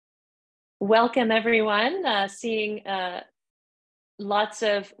Welcome everyone, seeing lots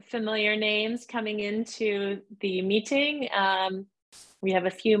of familiar names coming into the meeting. We have a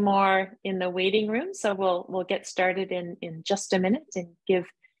few more in the waiting room, so we'll get started in just a minute and give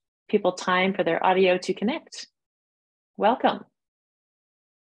people time for their audio to connect. Welcome.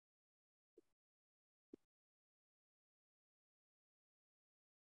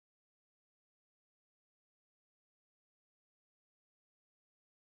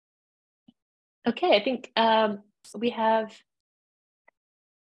 Okay, I think we have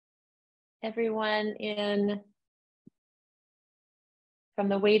everyone in from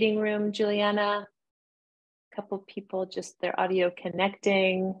the waiting room. Juliana, a couple people just their audio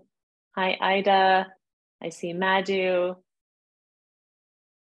connecting. Hi, Ida. I see Madhu.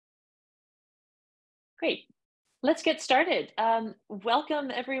 Great. Let's get started.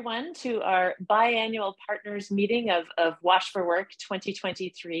 Welcome everyone to our biannual partners meeting of WASH4Work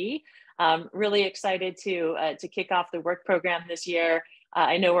 2023. Really excited to kick off the work program this year.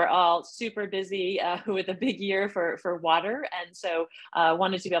 I know we're all super busy with a big year for water, and so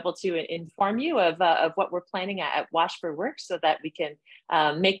wanted to be able to inform you of what we're planning at WASH4Work so that we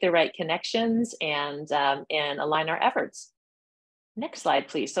can make the right connections and align our efforts. Next slide,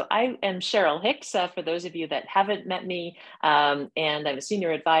 please. So I am Cheryl Hicks, for those of you that haven't met me, and I'm a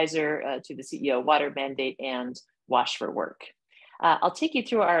senior advisor to the CEO Water Mandate and WASH4Work. I'll take you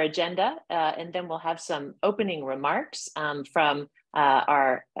through our agenda, and then we'll have some opening remarks from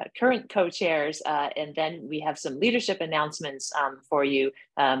our current co-chairs, and then we have some leadership announcements for you,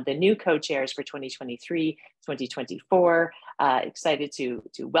 the new co-chairs for 2023, 2024. Excited to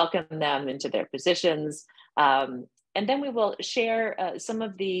welcome them into their positions. And then we will share some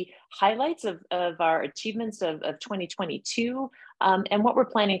of the highlights of our achievements of 2022 and what we're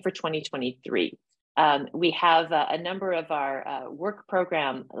planning for 2023. We have a number of our work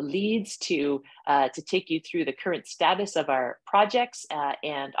program leads to take you through the current status of our projects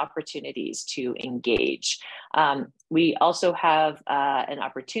and opportunities to engage. We also have an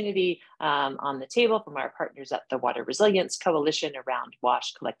opportunity on the table from our partners at the Water Resilience Coalition around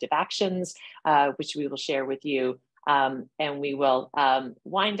WASH collective actions, which we will share with you. And we will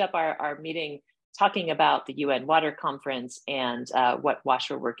wind up our meeting talking about the UN Water Conference and what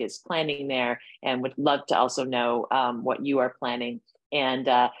WASH4Work is planning there, and would love to also know what you are planning. And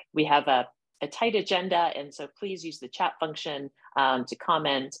we have a tight agenda, and so please use the chat function to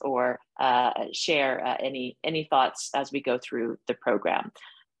comment or share any thoughts as we go through the program.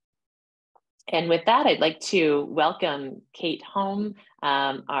 And with that, I'd like to welcome Kate Holm,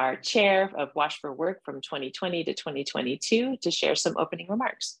 our chair of WASH4Work from 2020 to 2022, to share some opening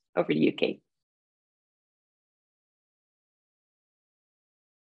remarks. Over to you, Kate.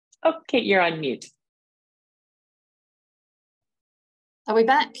 Oh, Kate, you're on mute. Are we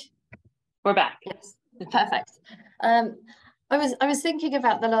back? We're back. Yes, perfect. I was thinking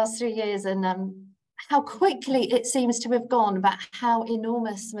about the last 3 years and how quickly it seems to have gone, but how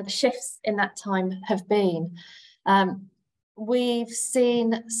enormous some of the shifts in that time have been. We've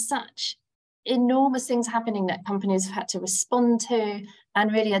seen such enormous things happening that companies have had to respond to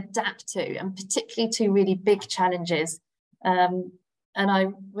and really adapt to, and particularly to really big challenges. And I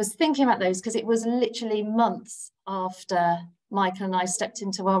was thinking about those because it was literally months after Michael and I stepped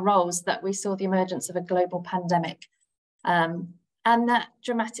into our roles that we saw the emergence of a global pandemic. And that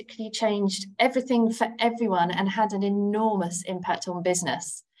dramatically changed everything for everyone and had an enormous impact on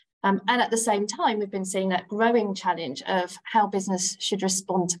business. And at the same time, we've been seeing that growing challenge of how business should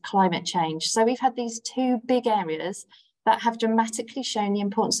respond to climate change. So we've had these two big areas that have dramatically shown the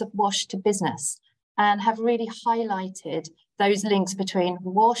importance of WASH to business and have really highlighted those links between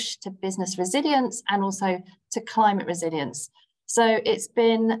WASH to business resilience and also to climate resilience. So it's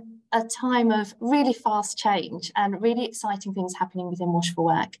been a time of really fast change and really exciting things happening within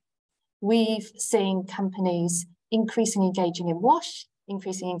WASH4Work. We've seen companies increasingly engaging in WASH,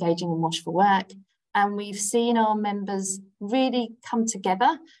 increasingly engaging in WASH4Work, and we've seen our members really come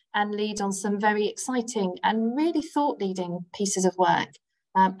together and lead on some very exciting and really thought-leading pieces of work.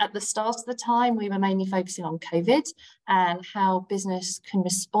 At the start of the time, we were mainly focusing on COVID and how business can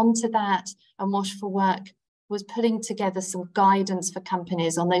respond to that, and WASH4Work was putting together some guidance for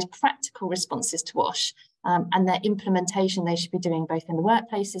companies on those practical responses to WASH and their implementation they should be doing both in the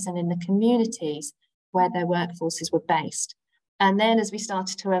workplaces and in the communities where their workforces were based. And then as we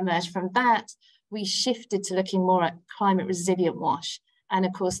started to emerge from that, we shifted to looking more at climate resilient WASH. And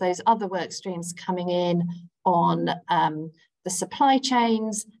of course, those other work streams coming in on the supply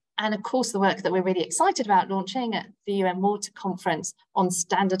chains, and of course, the work that we're really excited about launching at the UN Water Conference on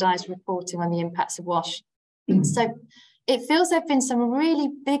standardized reporting on the impacts of WASH. So It feels there have been some really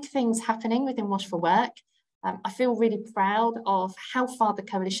big things happening within WASH4Work. I feel really proud of how far the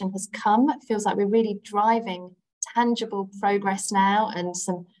coalition has come. It feels like we're really driving tangible progress now and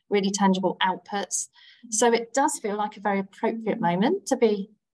some really tangible outputs. So it does feel like a very appropriate moment to be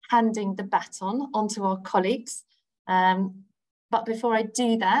handing the baton onto our colleagues. But before I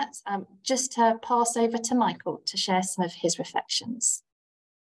do that, just to pass over to Michael to share some of his reflections.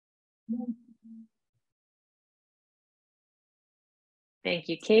 Thank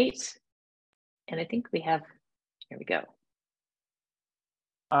you, Kate. And I think we have, here we go.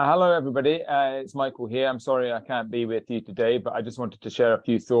 Hello, everybody. It's Michael here. I'm sorry I can't be with you today, but I just wanted to share a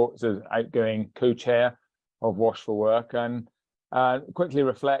few thoughts as outgoing co-chair of WASH4Work and quickly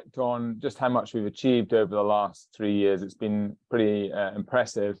reflect on just how much we've achieved over the last 3 years. It's been pretty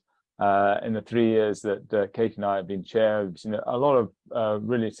impressive. In the 3 years that Kate and I have been chair, we've seen a lot of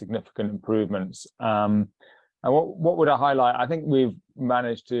really significant improvements. And what would I highlight? I think we've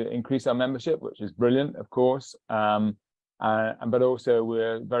managed to increase our membership, which is brilliant, of course. But also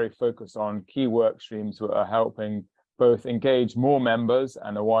we're very focused on key work streams that are helping both engage more members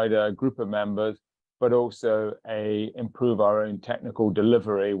and a wider group of members, but also improve our own technical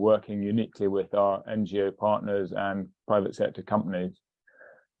delivery, working uniquely with our NGO partners and private sector companies.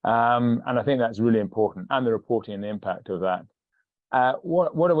 And I think that's really important, and the reporting and the impact of that.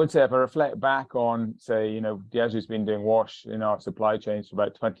 What I would say, if I reflect back on, say, Diageo's been doing WASH in our supply chains for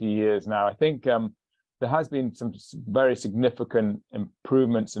about 20 years now, I think there has been some very significant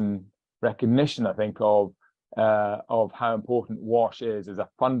improvements and recognition, I think, of how important WASH is as a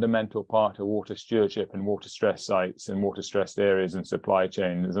fundamental part of water stewardship and water stress sites and water stressed areas and supply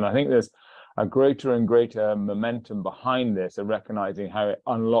chains. And I think there's a greater and greater momentum behind this, of recognizing how it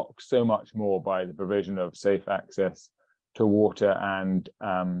unlocks so much more by the provision of safe access to water and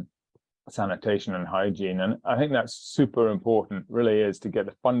sanitation and hygiene. And I think that's super important, really, is to get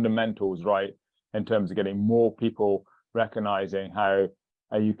the fundamentals right in terms of getting more people recognizing how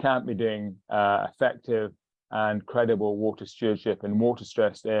you can't be doing effective and credible water stewardship in water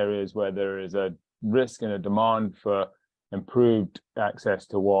stressed areas where there is a risk and a demand for improved access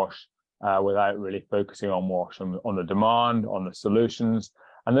to WASH without really focusing on WASH, on the demand, on the solutions.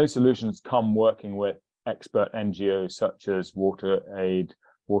 And those solutions come working with expert NGOs such as WaterAid,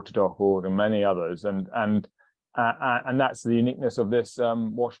 Water.org, and many others. And that's the uniqueness of this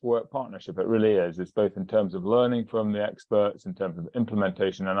WASH4Work partnership. It really is. It's both in terms of learning from the experts, in terms of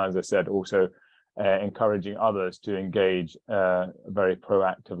implementation, and as I said, also encouraging others to engage very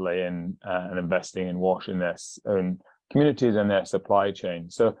proactively in and investing in WASH in their own communities and their supply chain.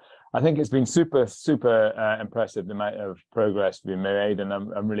 So I think it's been super impressive, the amount of progress being made, and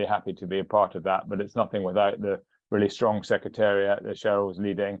I'm really happy to be a part of that. But it's nothing without the really strong secretariat that Cheryl's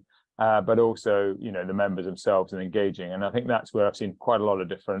leading, but also the members themselves and engaging. And I think that's where I've seen quite a lot of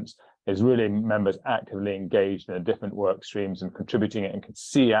difference, is really members actively engaged in the different work streams and contributing it, and can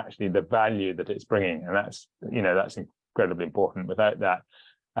see actually the value that it's bringing. And that's that's incredibly important. Without that,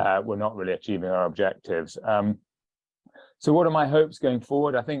 we're not really achieving our objectives. So what are my hopes going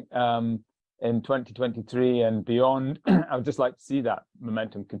forward? I think in 2023 and beyond, I would just like to see that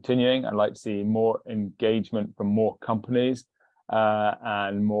momentum continuing. I'd like to see more engagement from more companies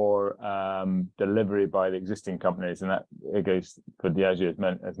and more delivery by the existing companies. And that it goes for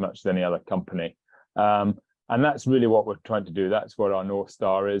Diageo as much as any other company. And that's really what we're trying to do. That's what our North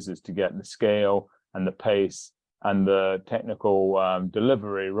Star is to get the scale and the pace and the technical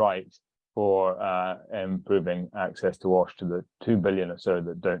delivery right for improving access to WASH to the 2 billion or so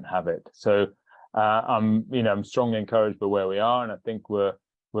that don't have it. So I'm strongly encouraged by where we are, and I think we're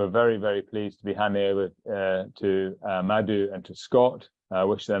very pleased to be handing over to Madhu and to Scott. I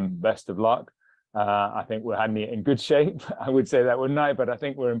wish them best of luck. I think we're handing it in good shape. I would say that, wouldn't I? But I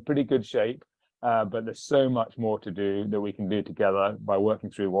think we're in pretty good shape. But there's so much more to do that we can do together by working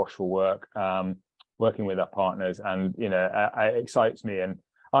through WASH4Work, working with our partners, and it excites me. And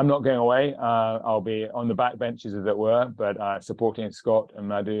I'm not going away. I'll be on the back benches, as it were, but supporting Scott and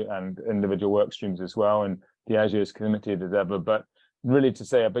Madhu and individual work streams as well. And Diageo is committed as ever. But really to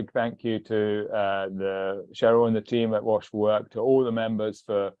say a big thank you to the Cheryl and the team at WASH4Work, to all the members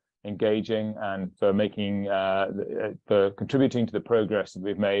for engaging and for making for contributing to the progress that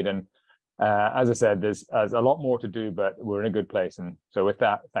we've made. And as I said, there's a lot more to do, but we're in a good place. And so with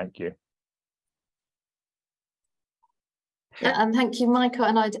that, thank you. Yeah, and thank you, Michael.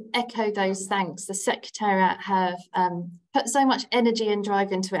 And I'd echo those thanks. The Secretariat have put so much energy and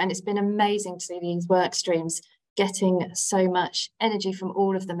drive into it, and it's been amazing to see these work streams getting so much energy from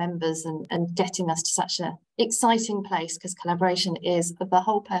all of the members and getting us to such an exciting place, because collaboration is the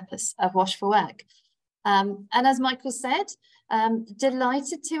whole purpose of WASH4Work. And as Michael said,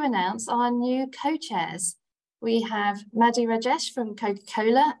 delighted to announce our new co-chairs. We have Madhu Rajesh from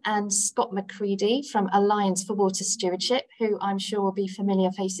Coca-Cola and Scott McCready from Alliance for Water Stewardship, who I'm sure will be familiar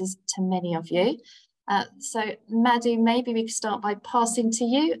faces to many of you. So Madhu, maybe we could start by passing to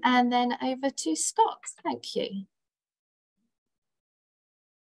you and then over to Scott. Thank you.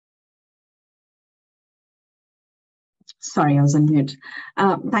 Sorry, I was on mute.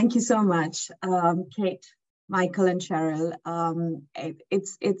 Thank you so much, Kate, Michael, and Cheryl.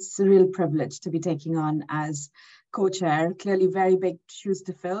 It's a real privilege to be taking on as co-chair. Clearly very big shoes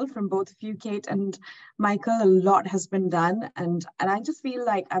to fill from both of you, Kate and Michael. A lot has been done, and I just feel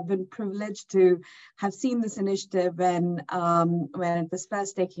like I've been privileged to have seen this initiative when it was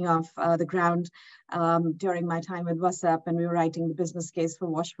first taking off the ground during my time with WASUP, and we were writing the business case for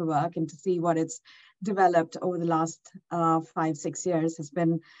WASH4Work, and to see what it's developed over the last 5-6 years has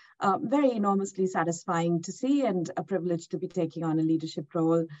been very enormously satisfying to see, and a privilege to be taking on a leadership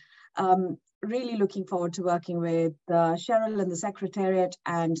role. Really looking forward to working with Cheryl and the Secretariat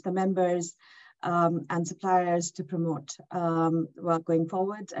and the members and suppliers to promote work going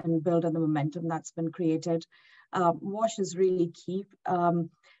forward and build on the momentum that's been created. WASH is really key,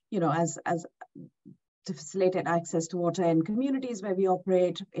 as to facilitate access to water in communities where we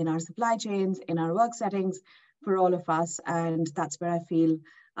operate, in our supply chains, in our work settings, for all of us. And that's where I feel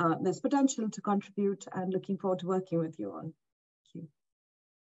there's potential to contribute, and looking forward to working with you all. Thank you.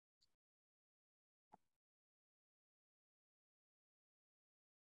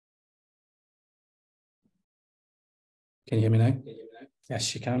 Can you hear me now?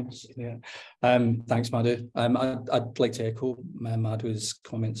 Yes, you can. Yeah. Thanks, Madhu. I'd like to echo Madhu's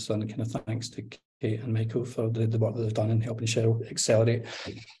comments on kind of thanks to Kate and Michael for the work that they've done in helping Cheryl accelerate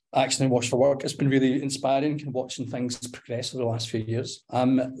action in WASH4Work. It's been really inspiring watching things progress over the last few years.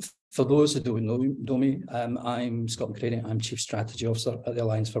 For those who don't know me, I'm Scott McCready. I'm Chief Strategy Officer at the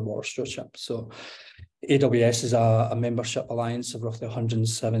Alliance for Water Stewardship. So AWS is a membership alliance of roughly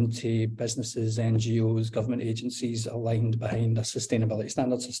 170 businesses, NGOs, government agencies aligned behind a sustainability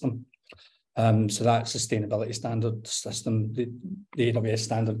standard system. So that sustainability standard system, the AWS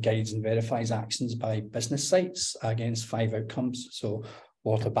standard guides and verifies actions by business sites against 5 outcomes. So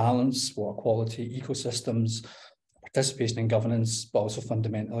water balance, water quality, ecosystems, participation in governance, but also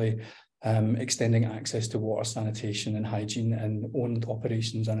fundamentally extending access to water, sanitation and hygiene in owned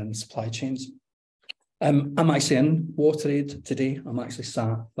operations and in supply chains. I'm actually in WaterAid today. I'm actually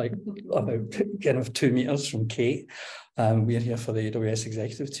sat like about kind of 2 meters from Kate. We're here for the AWS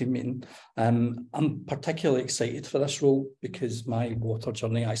executive team meeting. I'm particularly excited for this role because my water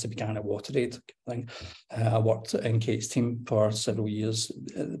journey actually began at WaterAid. I worked in Kate's team for several years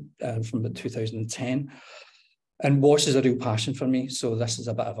from about 2010. And WASH is a real passion for me, so this is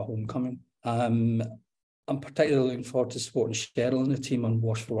a bit of a homecoming. I'm particularly looking forward to supporting Cheryl and the team on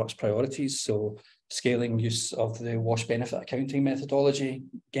WASH4Work's priorities, so scaling use of the WASH benefit accounting methodology,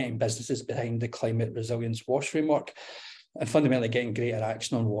 getting businesses behind the climate resilience WASH framework, and fundamentally getting greater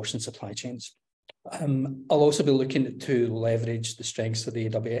action on WASH and supply chains. I'll also be looking to leverage the strengths of the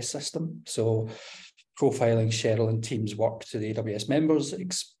AWS system, so profiling Cheryl and team's work to the AWS members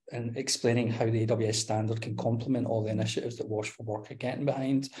and explaining how the AWS standard can complement all the initiatives that WASH4Work are getting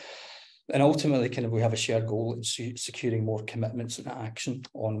behind. And ultimately, we have a shared goal in securing more commitments and action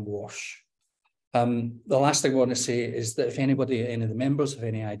on WASH. The last thing I want to say is that if any of the members have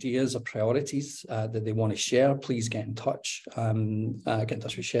any ideas or priorities that they want to share, please get in touch. Get in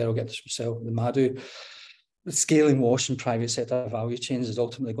touch with Cheryl, get in touch with myself, with Madhu. Scaling WASH and private sector value chains is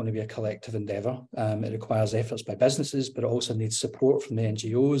ultimately going to be a collective endeavour. It requires efforts by businesses, but it also needs support from the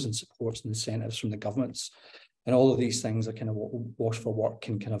NGOs and supports and incentives from the governments. And all of these things are kind of what WASH4Work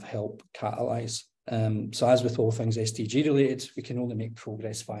can kind of help catalyse. So as with all things SDG related, we can only make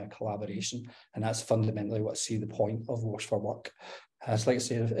progress via collaboration. And that's fundamentally what I see the point of WASH4Work. So like I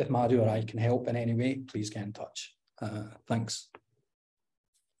say, if Madhu or I can help in any way, please get in touch. Thanks.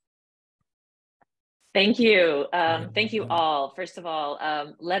 Thank you. Thank you all. First of all,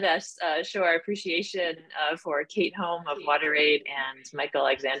 let us show our appreciation for Kate Holm of WaterAid and Michael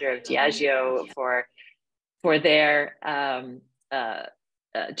Alexander of Diageo for their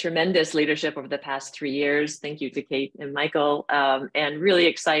tremendous leadership over the past 3 years. Thank you to Kate and Michael, and really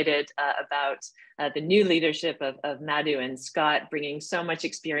excited about the new leadership of Madhu and Scott, bringing so much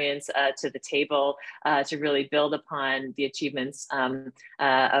experience to the table to really build upon the achievements of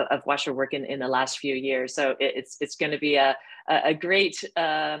WASH4Work in the last few years. So it's going to be a great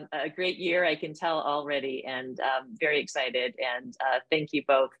year, I can tell already, and very excited. And thank you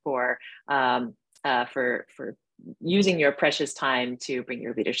both for using your precious time to bring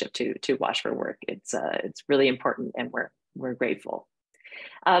your leadership to WASH4Work. It's really important, and we're grateful.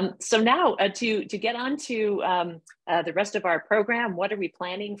 So now to get on to the rest of our program, what are we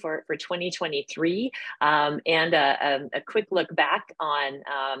planning for 2023? And a quick look back on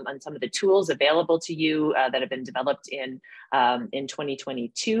some of the tools available to you that have been developed in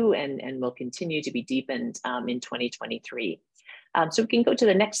 2022 and will continue to be deepened in 2023. So we can go to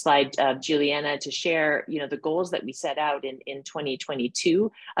the next slide, Juliana, to share, the goals that we set out in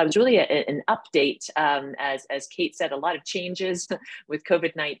 2022. It was really an update, as Kate said, a lot of changes with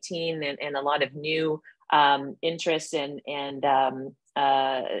COVID-19 and a lot of new interests and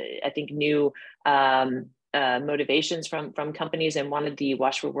I think new motivations from companies, and wanted the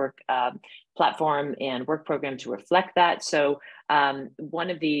WASH4Work platform and work program to reflect that. So one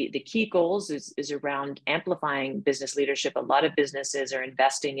of the key goals is around amplifying business leadership. A lot of businesses are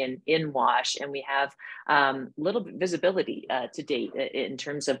investing in WASH, and we have little visibility to date in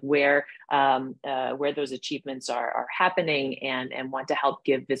terms of where those achievements are happening, and want to help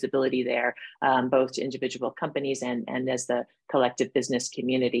give visibility there, both to individual companies and as the collective business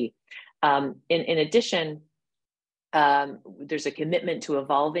community. In addition, there's a commitment to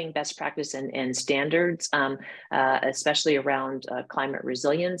evolving best practice and standards, especially around climate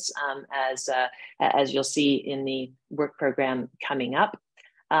resilience, as you'll see in the work program coming up.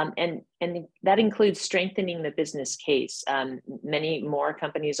 And that includes strengthening the business case. Many more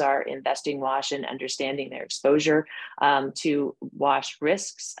companies are investing WASH and understanding their exposure to WASH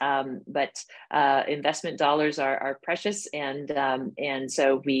risks, but investment dollars are precious, and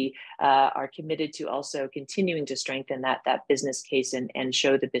so we are committed to also continuing to strengthen that business case and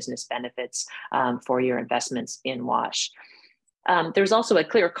show the business benefits for your investments in WASH. There's also a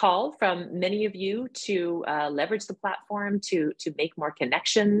clear call from many of you to leverage the platform to make more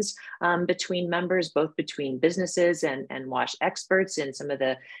connections between members, both between businesses and WASH experts in some of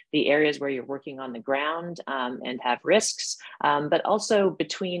the areas where you're working on the ground and have risks, but also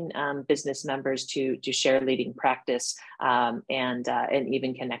between business members to share leading practice and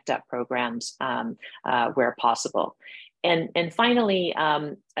even connect up programs where possible. And finally,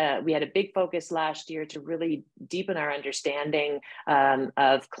 we had a big focus last year to really deepen our understanding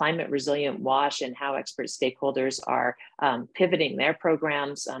of climate resilient WASH and how expert stakeholders are pivoting their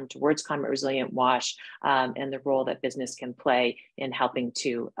programs towards climate resilient WASH, and the role that business can play in helping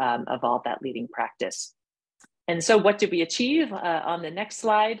to evolve that leading practice. And so what did we achieve on the next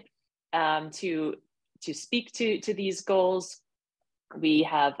slide? To speak to these goals, we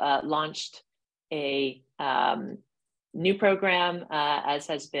have launched a new program, as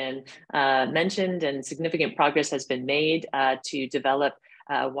has been mentioned, and significant progress has been made to develop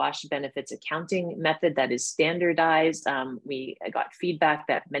a WASH benefits accounting method that is standardized. We got feedback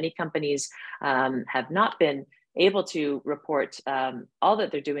that many companies have not been able to report all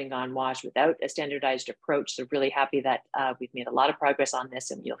that they're doing on WASH without a standardized approach. So really happy that we've made a lot of progress on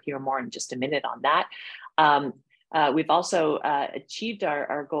this, and you'll hear more in just a minute on that. We've also achieved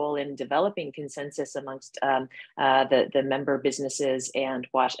our goal in developing consensus amongst the member businesses and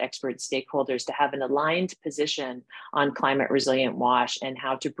WASH expert stakeholders to have an aligned position on climate resilient WASH and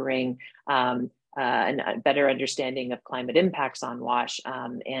how to bring a better understanding of climate impacts on WASH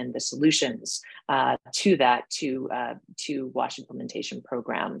and the solutions to that to WASH implementation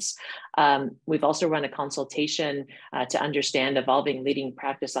programs. We've also run a consultation to understand evolving leading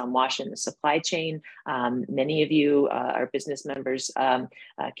practice on WASH in the supply chain. Many of you, our business members,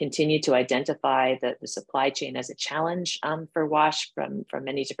 continue to identify the supply chain as a challenge for WASH from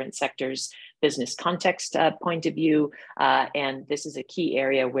many different sectors, business context point of view, and this is a key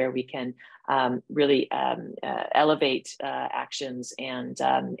area where we can really elevate actions and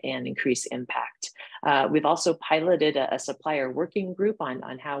increase impact. We've also piloted a supplier working group on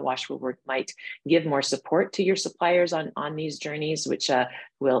how WASH4Work might give more support to your suppliers on these journeys, which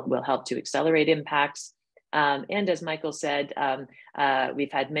will help to accelerate impacts. And as Michael said,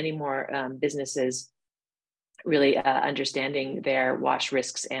 we've had many more businesses really understanding their WASH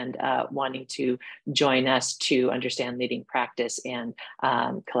risks and wanting to join us to understand leading practice and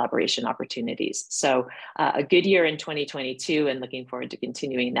collaboration opportunities. So a good year in 2022, and looking forward to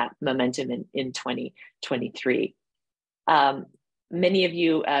continuing that momentum in 2023. Many of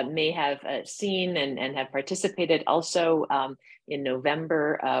you may have seen and have participated also. In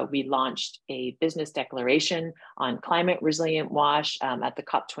November, we launched a business declaration on climate resilient WASH at the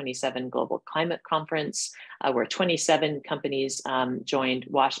COP27 Global Climate Conference, where 27 companies joined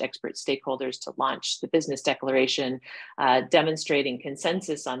WASH expert stakeholders to launch the business declaration, demonstrating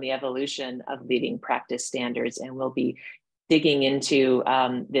consensus on the evolution of leading practice standards. And we'll be digging into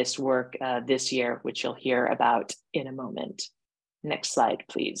this work this year, which you'll hear about in a moment. Next slide,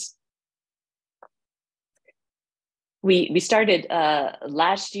 please. We started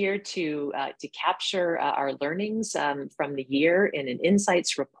last year to capture our learnings from the year in an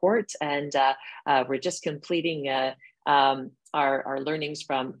insights report, and we're just completing our learnings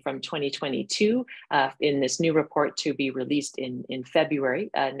from 2022 in this new report to be released in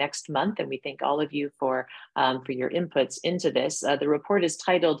February next month. And we thank all of you for your inputs into this. The report is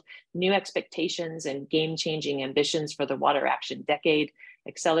titled "New Expectations and Game-Changing Ambitions for the Water Action Decade: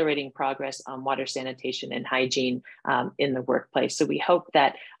 Accelerating Progress on Water Sanitation and Hygiene in the Workplace." So we hope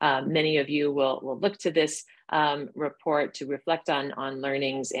that many of you will look to this report to reflect on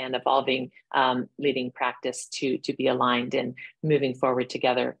learnings and evolving leading practice to be aligned and moving forward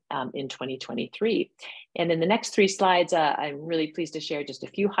together in 2023. And in the next 3 slides, I'm really pleased to share just a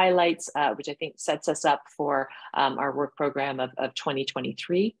few highlights, which I think sets us up for our work program of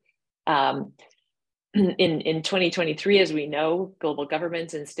 2023. In 2023, as we know, global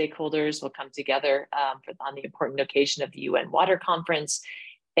governments and stakeholders will come together on the important occasion of the UN Water Conference.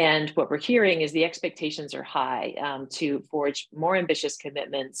 And what we're hearing is the expectations are high to forge more ambitious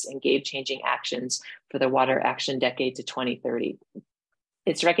commitments and game-changing actions for the Water Action Decade to 2030.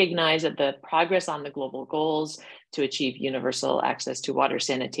 It's recognized that the progress on the global goals to achieve universal access to water,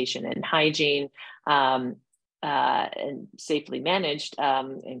 sanitation, and hygiene and safely managed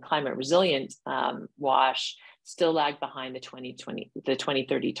and climate resilient WASH still lag behind the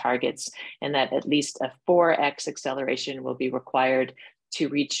 2030 targets, and that at least a 4x acceleration will be required to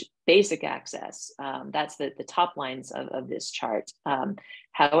reach basic access. That's the top lines of this chart.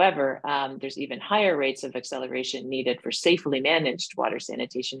 However, there's even higher rates of acceleration needed for safely managed water,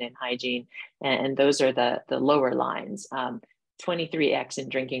 sanitation, and hygiene, and those are the lower lines. 23x in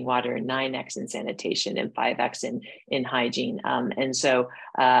drinking water, 9x in sanitation, and 5x in hygiene. And so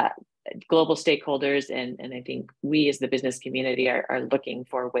global stakeholders and I think we as the business community are looking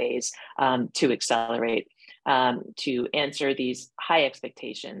for ways to accelerate, to answer these high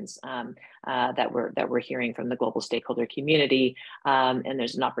expectations that we're hearing from the global stakeholder community. And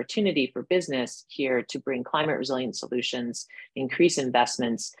there's an opportunity for business here to bring climate resilient solutions, increase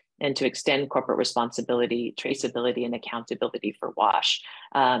investments, and to extend corporate responsibility, traceability, and accountability for WASH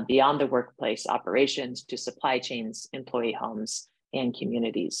beyond the workplace operations to supply chains, employee homes, and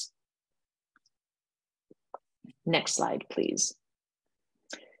communities. Next slide, please.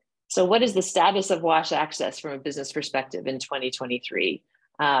 So what is the status of WASH access from a business perspective in 2023?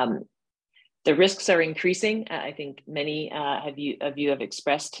 The risks are increasing. I think many of you have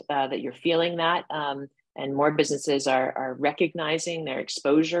expressed that you're feeling that. And more businesses are recognizing their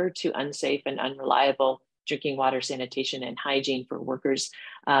exposure to unsafe and unreliable drinking water, sanitation, and hygiene for workers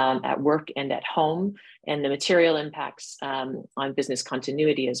at work and at home, and the material impacts on business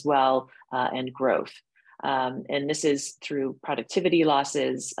continuity as well and growth. And this is through productivity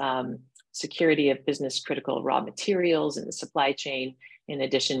losses, security of business critical raw materials in the supply chain, in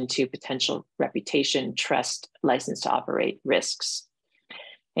addition to potential reputation, trust, license to operate risks.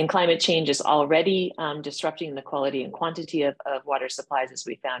 And climate change is already disrupting the quality and quantity of water supplies, as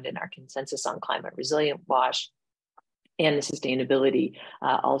we found in our consensus on climate resilient WASH, and the sustainability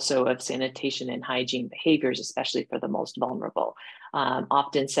also of sanitation and hygiene behaviors, especially for the most vulnerable,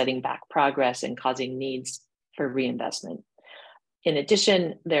 often setting back progress and causing needs for reinvestment. In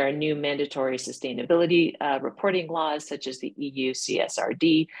addition, there are new mandatory sustainability reporting laws, such as the EU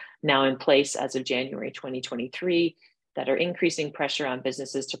CSRD, now in place as of January 2023, that are increasing pressure on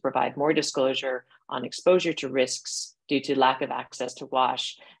businesses to provide more disclosure on exposure to risks due to lack of access to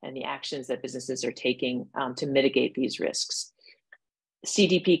WASH and the actions that businesses are taking to mitigate these risks.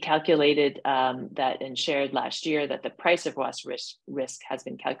 CDP calculated that and shared last year that the price of WASH risk has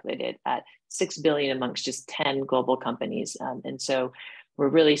been calculated at $6 billion amongst just 10 global companies. And so we're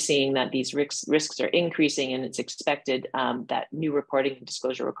really seeing that these risks are increasing, and it's expected that new reporting and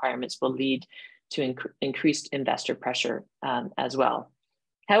disclosure requirements will lead to increased investor pressure as well.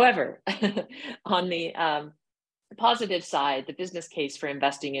 However, on the positive side, the business case for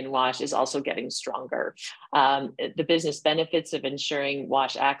investing in WASH is also getting stronger. The business benefits of ensuring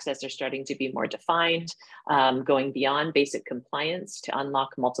WASH access are starting to be more defined, going beyond basic compliance to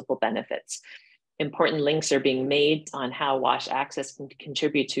unlock multiple benefits. Important links are being made on how WASH access can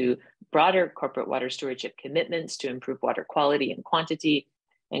contribute to broader corporate water stewardship commitments to improve water quality and quantity,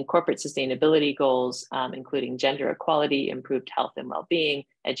 and corporate sustainability goals, including gender equality, improved health and well-being,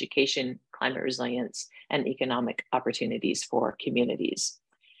 education, climate resilience, and economic opportunities for communities.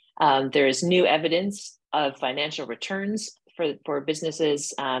 There is new evidence of financial returns for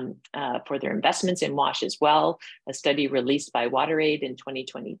businesses for their investments in WASH as well. A study released by WaterAid in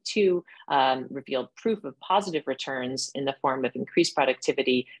 2022 revealed proof of positive returns in the form of increased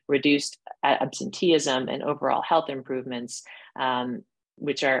productivity, reduced absenteeism, and overall health improvements,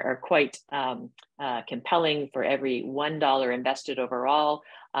 which are quite compelling. For every $1 invested overall,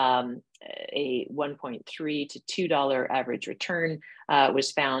 a $1.3 to $2 average return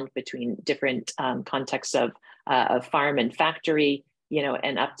was found between different contexts of farm and factory,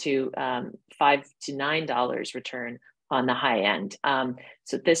 and up to $5 to $9 return on the high end.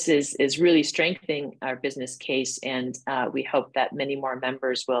 So this is really strengthening our business case, and we hope that many more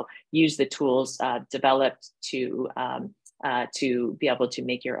members will use the tools developed to be able to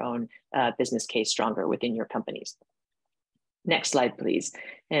make your own business case stronger within your companies. Next slide, please.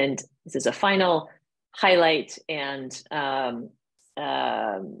 And this is a final highlight and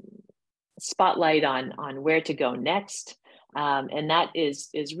spotlight on where to go next. And that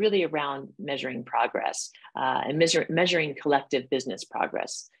is really around measuring progress and measuring collective business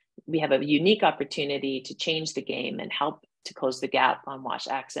progress. We have a unique opportunity to change the game and help to close the gap on WASH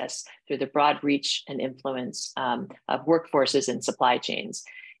access through the broad reach and influence of workforces and supply chains.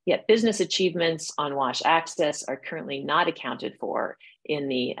 Yet business achievements on WASH access are currently not accounted for in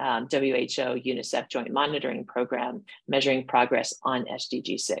the WHO-UNICEF Joint Monitoring Program, measuring progress on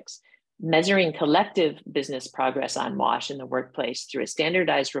SDG 6. Measuring collective business progress on WASH in the workplace through a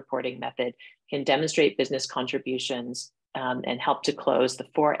standardized reporting method can demonstrate business contributions and help to close the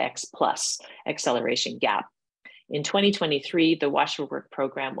 4X plus acceleration gap. In 2023, the WASH4Work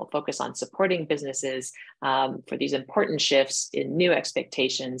program will focus on supporting businesses for these important shifts in new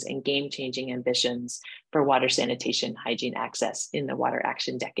expectations and game-changing ambitions for water sanitation hygiene access in the Water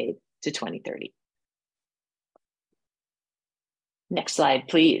Action Decade to 2030. Next slide,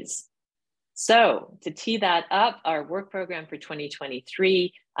 please. So to tee that up, our work program for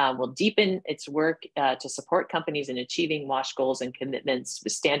 2023 will deepen its work to support companies in achieving WASH goals and commitments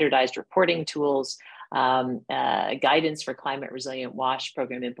with standardized reporting tools, guidance for climate resilient WASH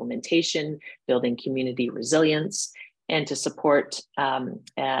program implementation, building community resilience, and to support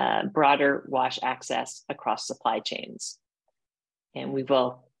broader WASH access across supply chains. And we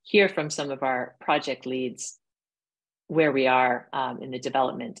will hear from some of our project leads where we are in the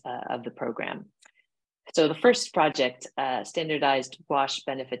development of the program. So the first project, standardized WASH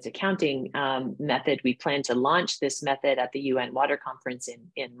benefits accounting method, we plan to launch this method at the UN Water Conference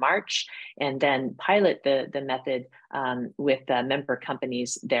in March, and then pilot the method with member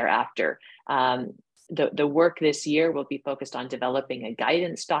companies thereafter. The work this year will be focused on developing a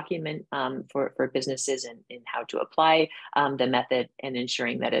guidance document for businesses in how to apply the method and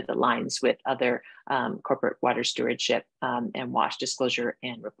ensuring that it aligns with other corporate water stewardship and WASH disclosure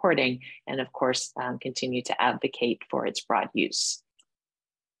and reporting, and of course, continue to advocate for its broad use.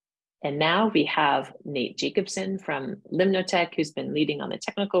 And now we have Nate Jacobson from Limnotech, who's been leading on the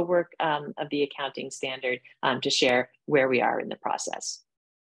technical work of the accounting standard to share where we are in the process.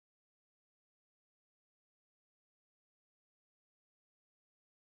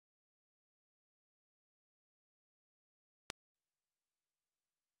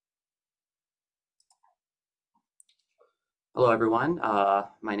 Hello, everyone.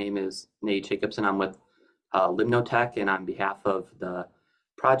 My name is Nate Jacobson. I'm with Limnotech, and on behalf of the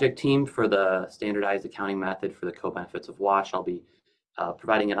project team for the standardized accounting method for the co-benefits of WASH, I'll be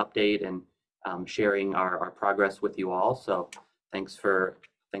providing an update and sharing our progress with you all. So thanks for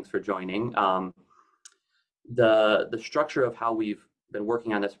joining. The structure of how we've been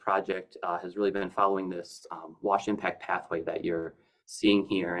working on this project has really been following this WASH impact pathway that you're seeing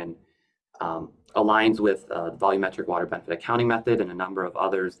here, and aligns with the volumetric water benefit accounting method and a number of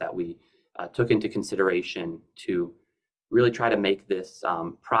others that we took into consideration to really try to make this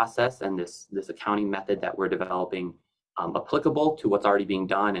process and this accounting method that we're developing applicable to what's already being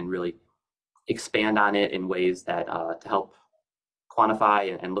done, and really expand on it in ways that to help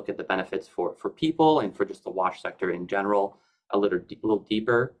quantify and look at the benefits for people and for just the WASH sector in general a little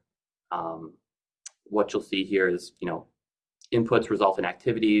deeper. What you'll see here is, inputs result in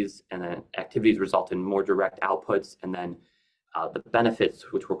activities, and then activities result in more direct outputs, and then the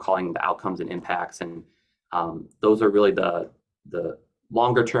benefits, which we're calling the outcomes and impacts. And those are really the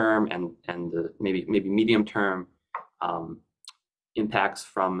longer term and the maybe medium term impacts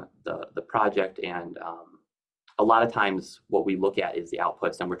from the project. And a lot of times what we look at is the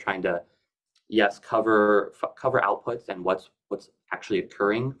outputs, and we're trying to, yes, cover outputs and what's actually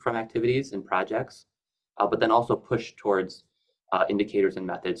occurring from activities and projects, but then also push towards indicators and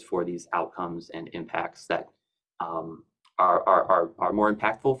methods for these outcomes and impacts that are more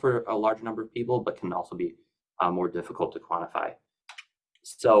impactful for a larger number of people, but can also be more difficult to quantify.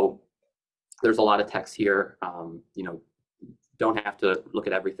 So there's a lot of text here. You know, don't have to look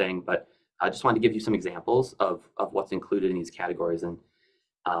at everything, but I just wanted to give you some examples of what's included in these categories. And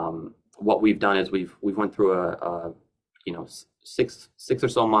what we've done is we've went through a you know, six or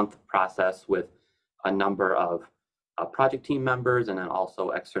so month process with a number of project team members and then also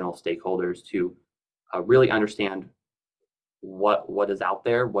external stakeholders to really understand what is out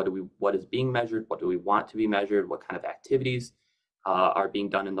there, what is being measured, what do we want to be measured, what kind of activities are being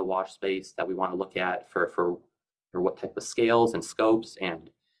done in the WASH space that we want to look at for what type of scales and scopes,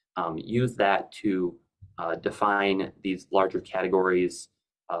 and use that to define these larger categories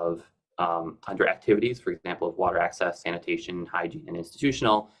of under activities, for example, of water access, sanitation, hygiene, and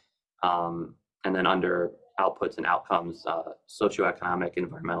institutional, and then under outputs and outcomes, socioeconomic,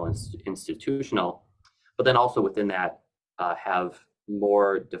 environmental, institutional, but then also within that have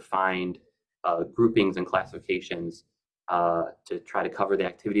more defined groupings and classifications to try to cover the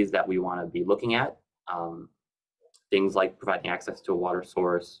activities that we want to be looking at. Things like providing access to a water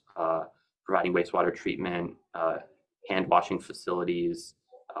source, providing wastewater treatment, hand washing facilities,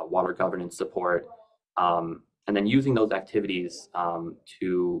 water governance support, and then using those activities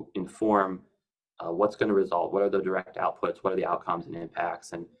to inform what's going to result, what are the direct outputs, what are the outcomes and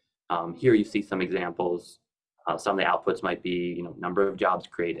impacts. And here you see some examples. Some of the outputs might be, you know, number of jobs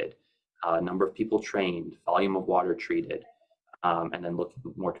created, number of people trained, volume of water treated, and then looking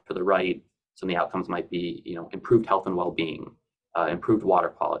more to the right, some of the outcomes might be, you know, improved health and well-being, improved water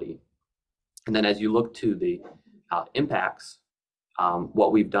quality. And then as you look to the impacts,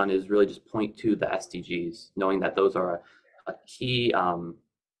 what we've done is really just point to the SDGs, knowing that those are a key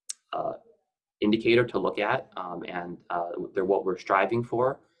indicator to look at, and they're what we're striving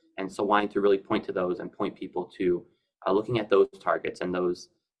for. And so wanting to really point to those and point people to looking at those targets and those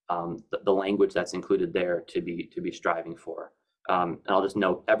the language that's included there to be striving for. And I'll just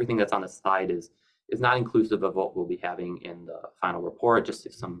note everything that's on the slide is not inclusive of what we'll be having in the final report. Just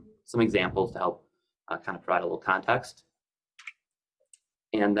some examples to help kind of provide a little context.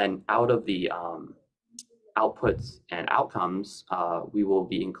 And then out of the outputs and outcomes, we will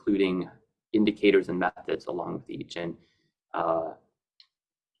be including indicators and methods along with each. And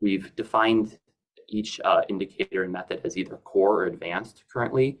we've defined each indicator and method as either core or advanced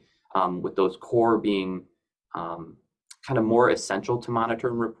currently, with those core being kind of more essential to monitor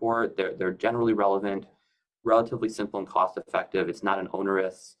and report. They're generally relevant, relatively simple and cost effective. It's not an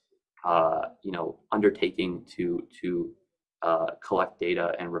onerous you know, undertaking to collect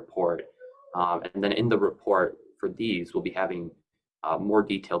data and report. And then in the report for these, we'll be having more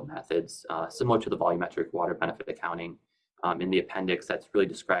detailed methods similar to the volumetric water benefit accounting in the appendix that's really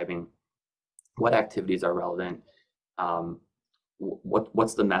describing what activities are relevant,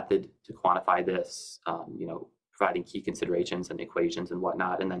 what's the method to quantify this, you know, providing key considerations and equations and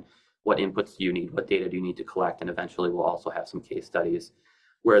whatnot, and then what inputs do you need, what data do you need to collect, and eventually we'll also have some case studies.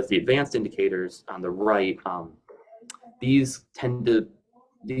 Whereas the advanced indicators on the right, these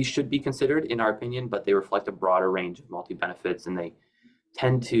should be considered in our opinion, but they reflect a broader range of multi-benefits, and they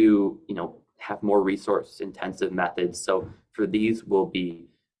tend to, you know, have more resource intensive methods. So for these, we'll be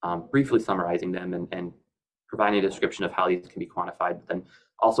briefly summarizing them and providing a description of how these can be quantified, but then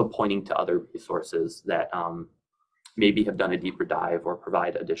also pointing to other resources that maybe have done a deeper dive or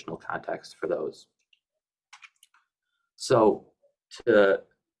provide additional context for those. So to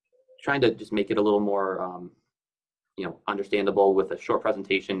trying to just make it a little more you know, understandable with a short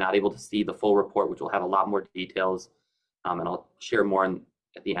presentation, not able to see the full report, which will have a lot more details, and I'll share more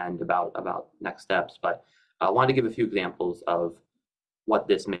at the end about next steps. But I wanted to give a few examples of what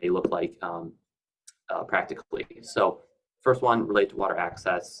this may look like practically. So first one related to water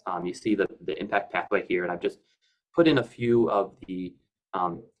access. You see the impact pathway here, and I've just put in a few of the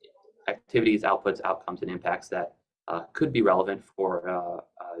activities, outputs, outcomes, and impacts that could be relevant for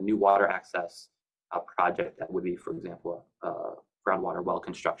a new water access project that would be, for example, groundwater well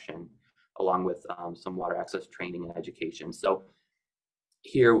construction, along with some water access training and education. So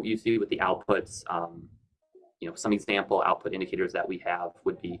here you see with the outputs, you know, some example output indicators that we have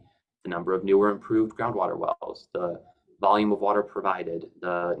would be the number of new or improved groundwater wells, the volume of water provided,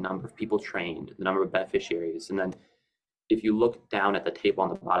 the number of people trained, the number of beneficiaries. And then if you look down at the table on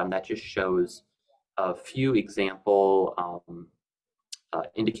the bottom, that just shows a few example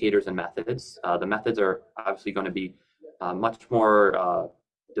indicators and methods. The methods are obviously going to be much more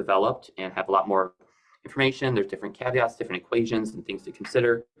developed and have a lot more information. There's different caveats, different equations and things to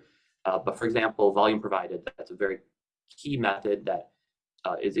consider. But for example, volume provided, that's a very key method that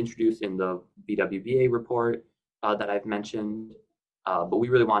is introduced in the BWBA report that I've mentioned. But we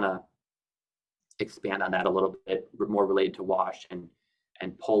really want to expand on that a little bit more related to WASH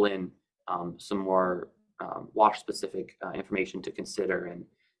and pull in some more WASH specific information to consider. And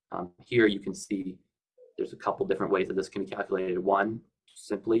here you can see there's a couple different ways that this can be calculated. One,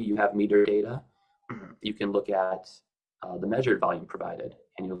 simply you have meter data. You can look at the measured volume provided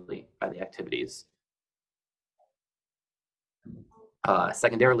annually by the activities.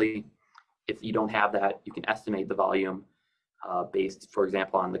 Secondarily, if you don't have that, you can estimate the volume based, for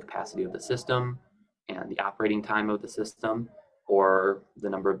example, on the capacity of the system and the operating time of the system, or the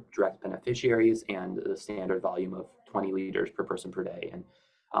number of direct beneficiaries and the standard volume of 20 liters per person per day. And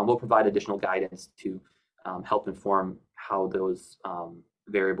we'll provide additional guidance to help inform how those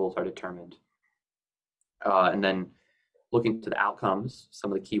variables are determined. And then looking to the outcomes,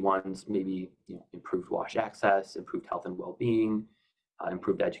 some of the key ones, maybe improved WASH access, improved health and well-being,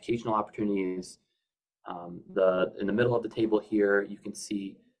 improved educational opportunities. In the middle of the table here, you can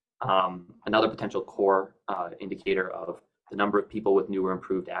see another potential core indicator of the number of people with new or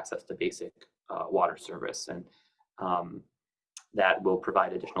improved access to basic water service. And that will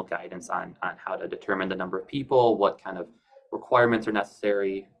provide additional guidance on how to determine the number of people, what kind of requirements are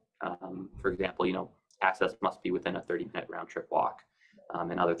necessary. For example, access must be within a 30-minute round trip walk,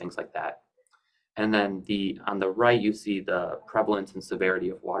 and other things like that. And then on the right, you see the prevalence and severity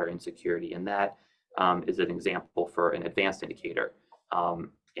of water insecurity, and that is an example for an advanced indicator.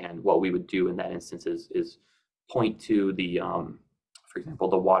 And what we would do in that instance is point to the, for example,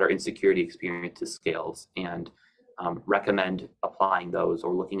 the water insecurity experiences scales, and recommend applying those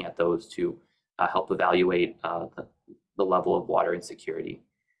or looking at those to help evaluate the level of water insecurity.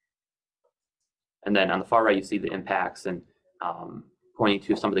 And then on the far right, you see the impacts and pointing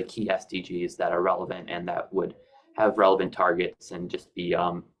to some of the key SDGs that are relevant and that would have relevant targets and just be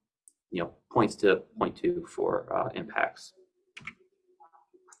points to point to for impacts.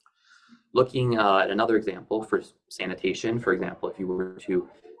 Looking at another example for sanitation, for example, if you were to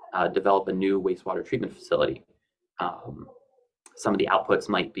develop a new wastewater treatment facility, some of the outputs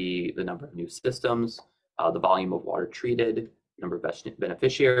might be the number of new systems, the volume of water treated, number of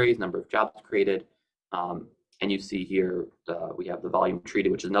beneficiaries, number of jobs created. And you see here, we have the volume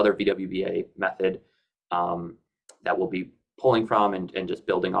treated, which is another VWBA method that we'll be pulling from and just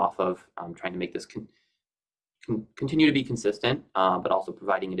building off of, trying to make this continue to be consistent, but also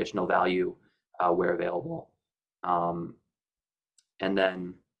providing additional value where available. And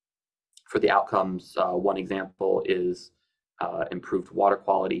then for the outcomes, one example is improved water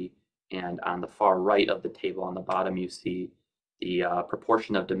quality. And on the far right of the table on the bottom, you see the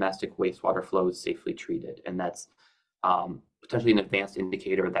proportion of domestic wastewater flows safely treated. And that's potentially an advanced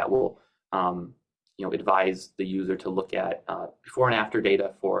indicator that will advise the user to look at before and after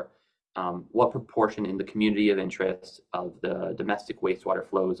data for what proportion in the community of interest of the domestic wastewater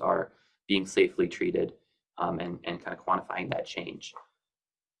flows are being safely treated, and kind of quantifying that change.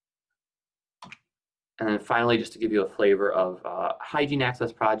 And then finally, just to give you a flavor of a hygiene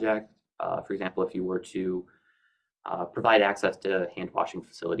access project, for example, if you were to provide access to hand washing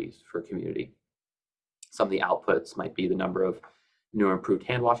facilities for a community. Some of the outputs might be the number of new or improved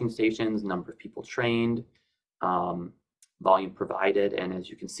hand washing stations, number of people trained, volume provided, and as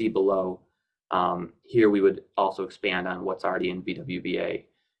you can see below, here we would also expand on what's already in VWBA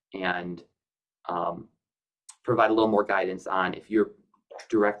and provide a little more guidance on if you're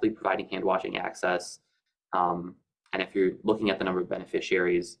directly providing hand washing access, and if you're looking at the number of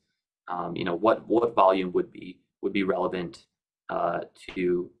beneficiaries, what volume would be relevant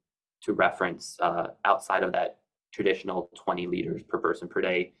to reference outside of that traditional 20 liters per person per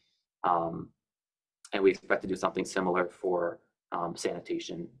day. And we expect to do something similar for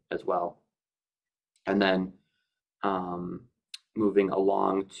sanitation as well. And then moving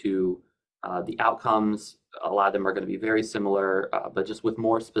along to the outcomes, a lot of them are going to be very similar, but just with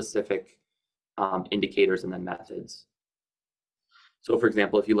more specific indicators and then methods. So for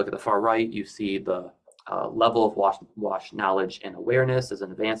example, if you look at the far right, you see the level of WASH knowledge and awareness as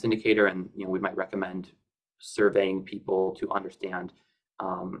an advanced indicator, and we might recommend surveying people to understand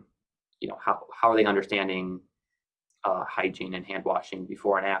how are they understanding hygiene and hand washing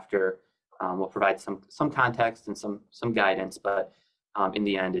before and after. We'll provide some context and some guidance, but in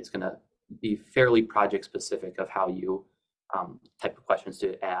the end, it's going to be fairly project specific of how you type of questions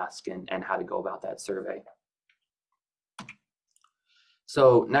to ask and how to go about that survey.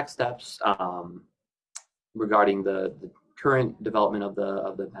 So next steps regarding the current development of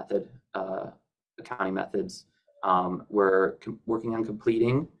the method, accounting methods, we're working on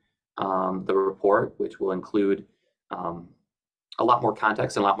completing the report, which will include a lot more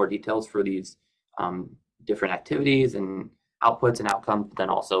context and a lot more details for these different activities and outputs and outcomes, but then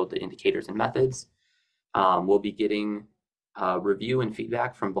also the indicators and methods. We'll be getting review and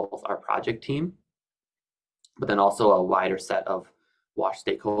feedback from both our project team, but then also a wider set of WASH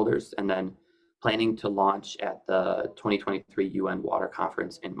stakeholders, and then planning to launch at the 2023 UN Water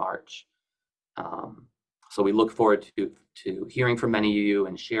Conference in March. So we look forward to hearing from many of you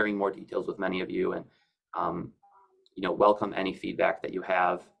and sharing more details with many of you, and welcome any feedback that you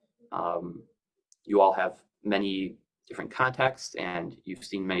have. You all have many different contexts, and you've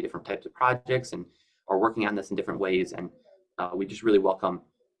seen many different types of projects and are working on this in different ways, and we just really welcome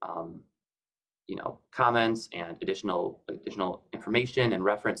comments and additional information and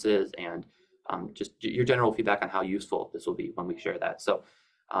references, and just your general feedback on how useful this will be when we share that. So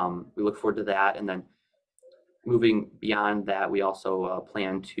we look forward to that. And then moving beyond that, we also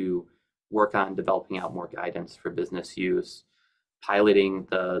plan to work on developing out more guidance for business use, piloting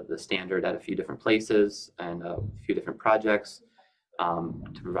the standard at a few different places and a few different projects,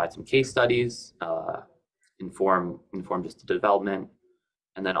 to provide some case studies, inform just the development,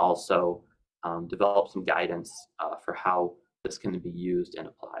 and then also develop some guidance for how this can be used and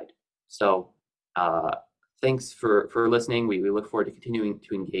applied. So thanks for listening. We look forward to continuing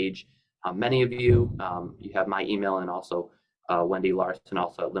to engage many of you. You have my email, and also Wendy Larson,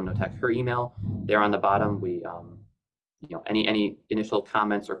 also at Limnotech, her email there on the bottom. We any initial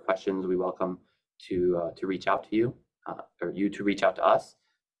comments or questions, we welcome to reach out to you, or you to reach out to us.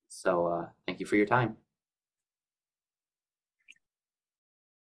 So thank you for your time.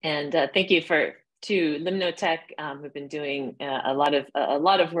 And thank you to Limnotech, who've been doing a lot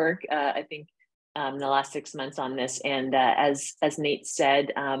of work, I think, in the last 6 months on this. And as Nate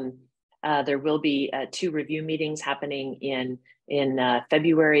said, there will be 2 review meetings happening in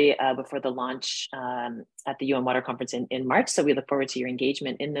February before the launch at the UN Water Conference in March. So we look forward to your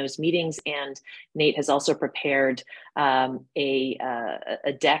engagement in those meetings. And Nate has also prepared a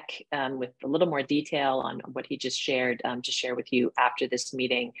deck with a little more detail on what he just shared to share with you after this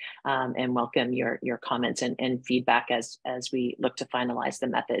meeting, and welcome your comments and feedback as we look to finalize the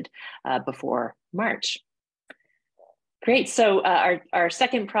method before March. Great. So our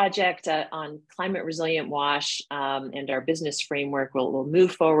second project on climate resilient WASH and our business framework will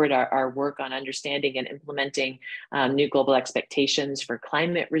move forward our work on understanding and implementing new global expectations for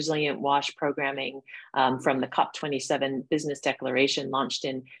climate resilient WASH programming from the COP27 business declaration launched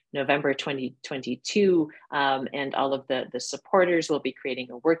in November 2022. And all of the supporters will be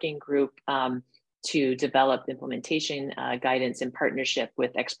creating a working group to develop implementation guidance in partnership with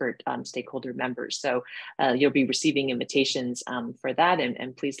expert stakeholder members. So you'll be receiving invitations for that,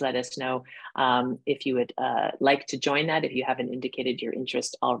 and please let us know if you would like to join that, if you haven't indicated your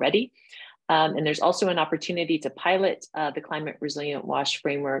interest already. And there's also an opportunity to pilot the climate resilient WASH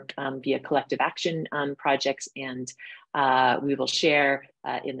framework via collective action projects, and we will share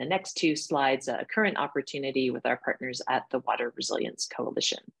in the next 2 slides a current opportunity with our partners at the Water Resilience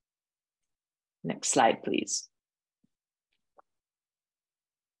Coalition. Next slide, please.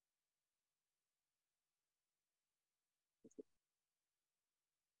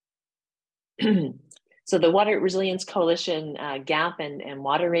 So the Water Resilience Coalition, GAP and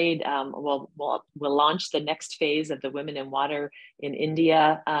WaterAid will launch the next phase of the Women in Water in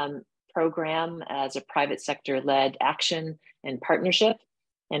India program as a private sector-led action and partnership.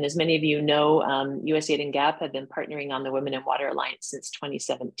 And as many of you know, USAID and GAP have been partnering on the Women in Water Alliance since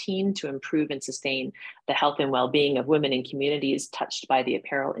 2017 to improve and sustain the health and well-being of women in communities touched by the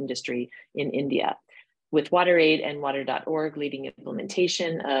apparel industry in India. With WaterAid and Water.org leading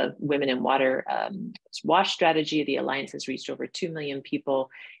implementation of Women in Water WASH strategy, the Alliance has reached over 2 million people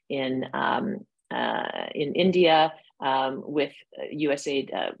in India. With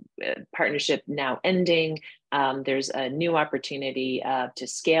USAID partnership now ending, there's a new opportunity to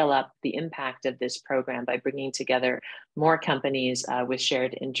scale up the impact of this program by bringing together more companies with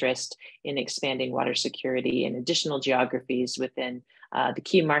shared interest in expanding water security in additional geographies within the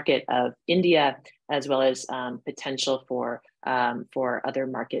key market of India, as well as potential for other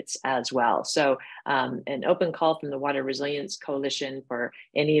markets as well. So an open call from the Water Resilience Coalition for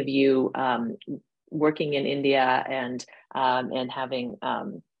any of you working in India and having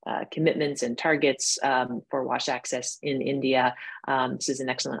commitments and targets for WASH access in India. This is an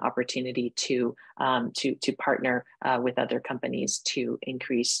excellent opportunity to partner with other companies to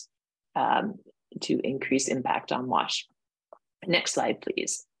increase impact on WASH. Next slide,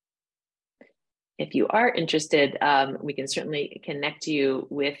 please. If you are interested, we can certainly connect you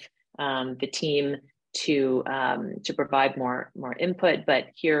with the team to provide more input, but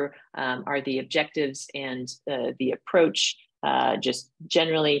here are the objectives and the approach just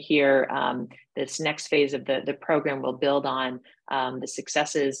generally here, this next phase of the program will build on the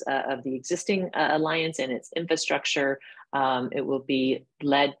successes of the existing alliance and its infrastructure. It will be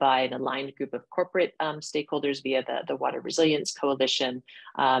led by an aligned group of corporate stakeholders via the Water Resilience Coalition,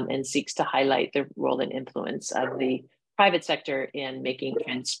 and seeks to highlight the role and influence of the private sector in making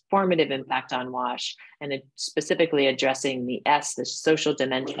transformative impact on WASH, and specifically addressing the social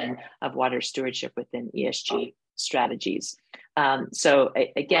dimension of water stewardship within ESG strategies. So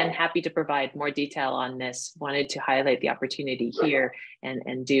again, happy to provide more detail on this. Wanted to highlight the opportunity here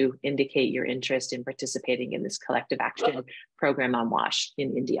and do indicate your interest in participating in this collective action program on WASH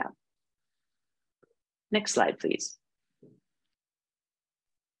in India. Next slide, please.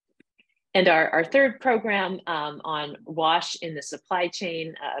 And our third program on WASH in the supply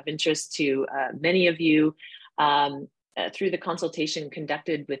chain, of interest to many of you, through the consultation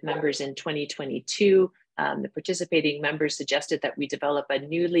conducted with members in 2022, the participating members suggested that we develop a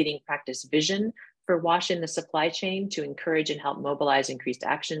new leading practice vision for WASH in the supply chain to encourage and help mobilize increased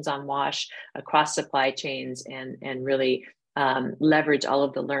actions on WASH across supply chains, and really leverage all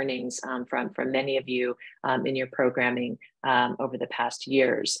of the learnings from many of you in your programming over the past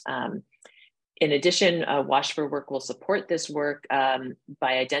years. In addition, WASH4Work will support this work by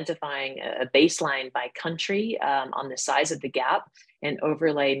identifying a baseline by country on the size of the gap, and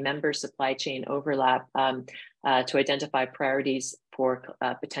overlay member supply chain overlap to identify priorities for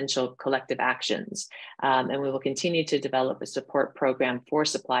potential collective actions. And we will continue to develop a support program for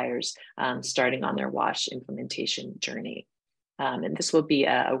suppliers starting on their WASH implementation journey. And this will be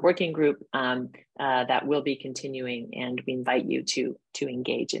a working group that will be continuing, and we invite you to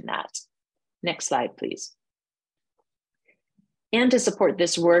engage in that. Next slide, please. And to support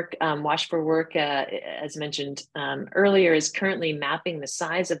this work, WASH4Work, as mentioned earlier, is currently mapping the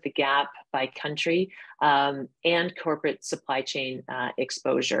size of the gap by country and corporate supply chain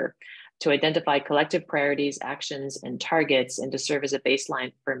exposure to identify collective priorities, actions, and targets, and to serve as a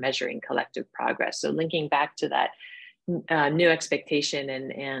baseline for measuring collective progress. So linking back to that new expectation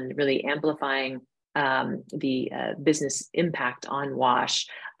and really amplifying the business impact on WASH,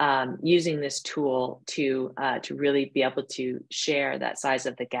 using this tool to really be able to share that size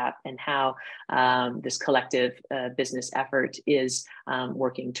of the gap and how this collective business effort is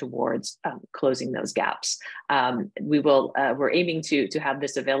working towards closing those gaps. We're aiming to have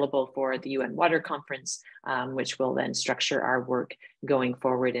this available for the UN Water Conference, which will then structure our work going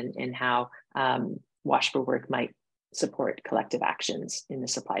forward, and how WASH4Work might support collective actions in the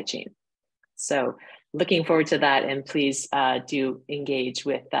supply chain. So looking forward to that, and please do engage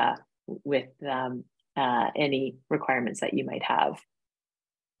with any requirements that you might have.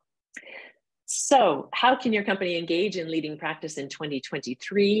 So how can your company engage in leading practice in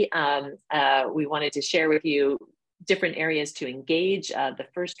 2023? We wanted to share with you different areas to engage. The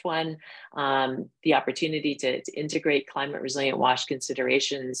first one, the opportunity to integrate climate resilient WASH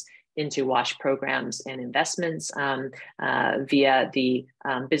considerations into WASH programs and investments via the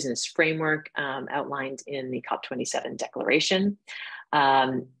business framework outlined in the COP27 declaration.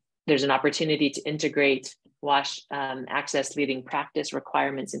 There's an opportunity to integrate WASH access leading practice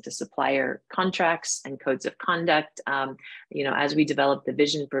requirements into supplier contracts and codes of conduct. As we develop the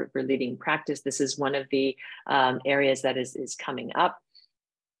vision for leading practice, this is one of the areas that is coming up.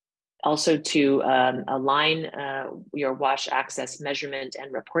 Also to align your WASH access measurement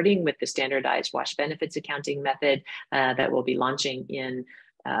and reporting with the standardized WASH benefits accounting method that will be launching in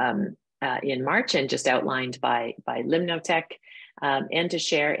March and just outlined by Limnotech, and to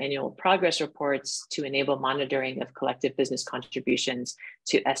share annual progress reports to enable monitoring of collective business contributions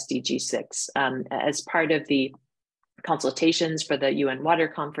to SDG 6. As part of the consultations for the UN Water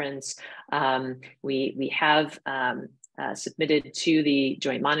Conference, we have submitted to the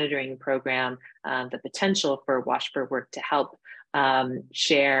Joint Monitoring Program the potential for WASH4Work to help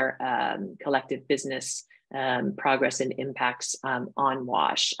share collective business progress and impacts on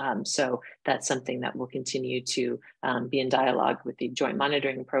WASH. So that's something that will continue to be in dialogue with the Joint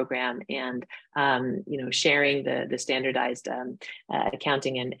Monitoring Program, and sharing the standardized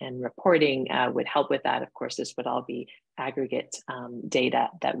accounting and reporting would help with that. Of course, this would all be aggregate data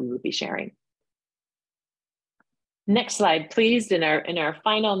that we would be sharing. Next slide, please. In our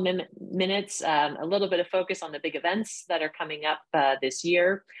final minutes, a little bit of focus on the big events that are coming up this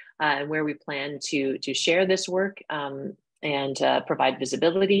year, and where we plan to share this work and provide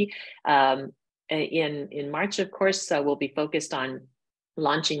visibility. In March, of course, we'll be focused on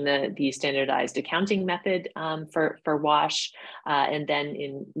launching the standardized accounting method for WASH, and then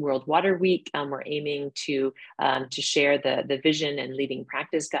in World Water Week, we're aiming to share the vision and leading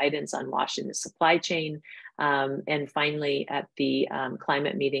practice guidance on WASH in the supply chain. And finally, at the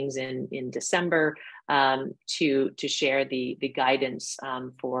climate meetings in December, to share the guidance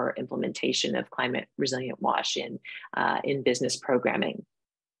for implementation of climate resilient WASH in business programming.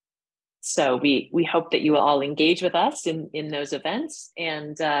 So we hope that you will all engage with us in those events.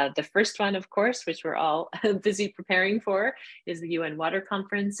 And the first one, of course, which we're all busy preparing for, is the UN Water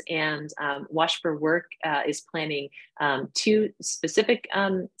Conference. And WASH4Work is planning 2 specific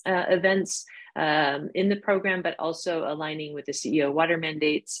events in the program, but also aligning with the CEO Water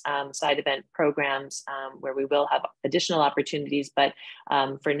Mandates side event programs, where we will have additional opportunities. But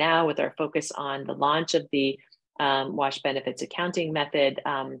for now, with our focus on the launch of the WASH benefits accounting method,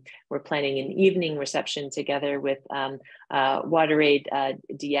 we're planning an evening reception together with WaterAid,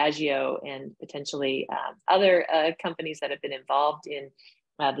 Diageo, and potentially other companies that have been involved in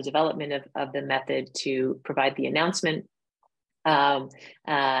the development of the method to provide the announcement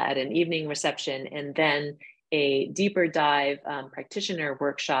at an evening reception, and then a deeper dive practitioner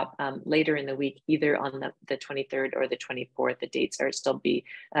workshop later in the week, either on the 23rd or the 24th. The dates are still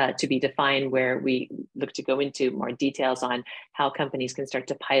to be defined, where we look to go into more details on how companies can start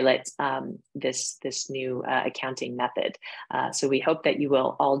to pilot this new accounting method. So we hope that you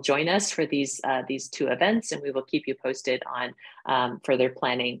will all join us for these 2 events, and we will keep you posted on further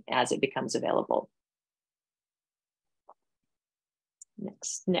planning as it becomes available.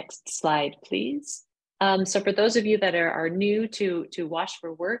 Next slide, please. So for those of you that are new to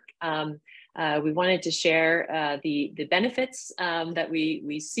WASH4Work, we wanted to share the benefits that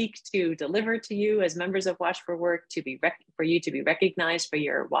we seek to deliver to you as members of WASH4Work, for you to be recognized for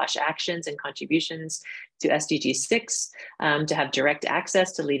your WASH actions and contributions to SDG 6, to have direct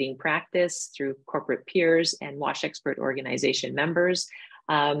access to leading practice through corporate peers and WASH expert organization members,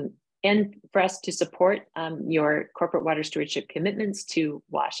 and for us to support your corporate water stewardship commitments to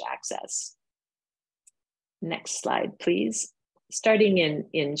WASH access. Next slide, please. Starting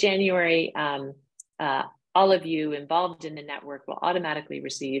in January, all of you involved in the network will automatically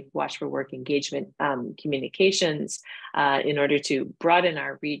receive WASH4Work engagement communications in order to broaden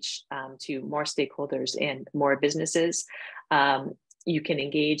our reach to more stakeholders and more businesses. You can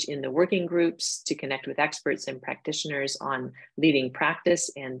engage in the working groups to connect with experts and practitioners on leading practice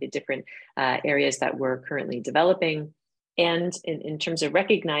and the different areas that we're currently developing. And in terms of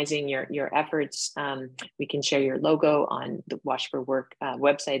recognizing your efforts, we can share your logo on the WASH4Work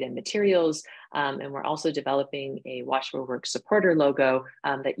website and materials. And we're also developing a WASH4Work supporter logo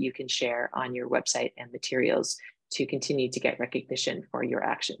that you can share on your website and materials to continue to get recognition for your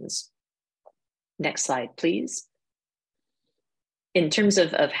actions. Next slide, please. In terms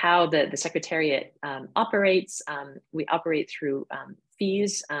of how the Secretariat operates, we operate through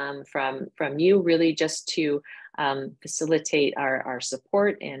fees from you, really just to facilitate our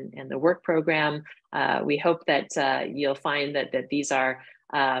support and the work program. We hope that you'll find that these are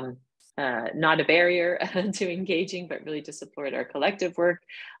not a barrier to engaging, but really to support our collective work.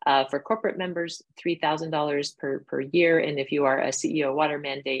 For corporate members, $3,000 per year. And if you are a CEO Water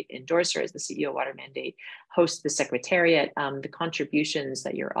Mandate endorser, as the CEO Water Mandate hosts the Secretariat, the contributions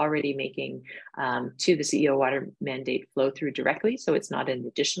that you're already making to the CEO Water Mandate flow through directly, so it's not an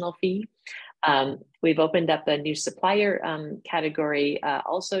additional fee. We've opened up a new supplier category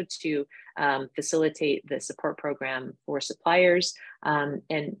also to facilitate the support program for suppliers,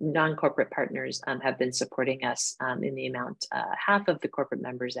 and non-corporate partners have been supporting us in the amount, half of the corporate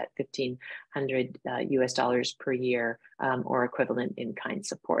members at $1,500 US per year, or equivalent in kind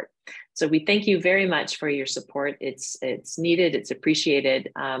support. So we thank you very much for your support. It's needed, it's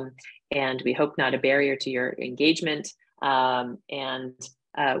appreciated, and we hope not a barrier to your engagement. And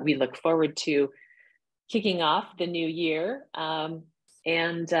we look forward to kicking off the new year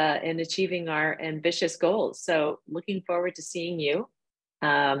and achieving our ambitious goals. So looking forward to seeing you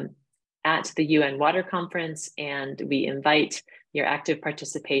at the UN Water Conference, and we invite your active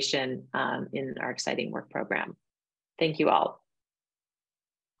participation in our exciting work program. Thank you all.